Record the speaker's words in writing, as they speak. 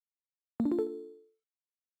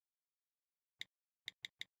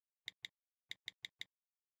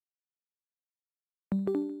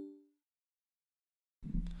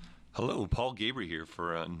Hello, Paul Gabriel here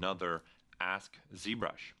for another Ask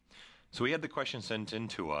ZBrush. So we had the question sent in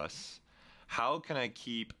to us, how can I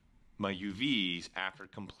keep my UVs after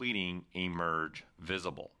completing a merge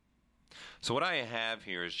visible? So what I have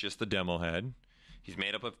here is just the demo head. He's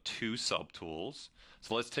made up of two subtools.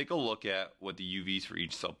 So let's take a look at what the UVs for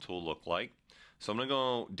each subtool look like. So I'm going to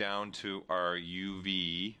go down to our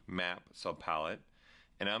UV map subpalette,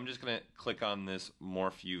 and I'm just going to click on this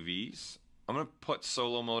Morph UVs. I'm going to put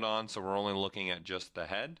solo mode on so we're only looking at just the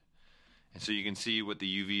head. And so you can see what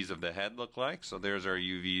the UVs of the head look like. So there's our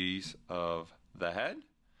UVs of the head.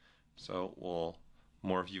 So we'll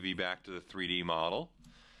morph UV back to the 3D model.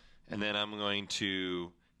 And then I'm going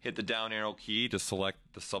to hit the down arrow key to select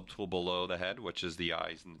the subtool below the head, which is the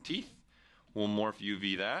eyes and the teeth. We'll morph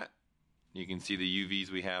UV that. You can see the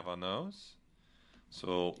UVs we have on those.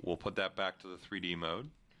 So we'll put that back to the 3D mode.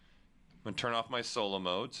 I'm going to turn off my solo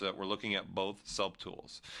mode so that we're looking at both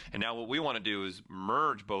subtools. And now what we want to do is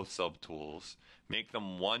merge both subtools, make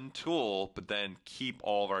them one tool, but then keep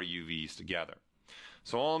all of our UVs together.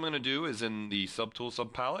 So all I'm going to do is in the subtool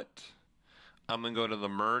subpalette, I'm going to go to the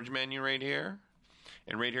merge menu right here.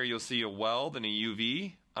 And right here you'll see a weld and a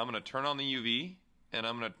UV. I'm going to turn on the UV and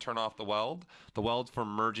I'm going to turn off the weld. The weld's for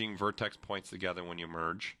merging vertex points together when you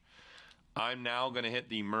merge. I'm now going to hit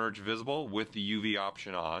the merge visible with the UV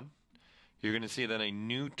option on. You're going to see that a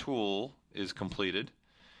new tool is completed.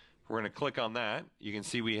 We're going to click on that. You can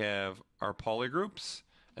see we have our polygroups.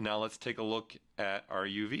 And now let's take a look at our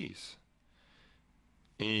UVs.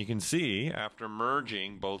 And you can see after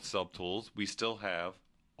merging both subtools, we still have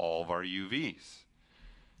all of our UVs.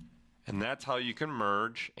 And that's how you can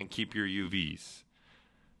merge and keep your UVs.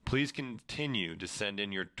 Please continue to send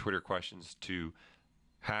in your Twitter questions to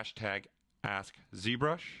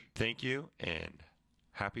 #AskZBrush. Thank you and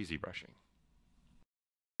happy ZBrushing.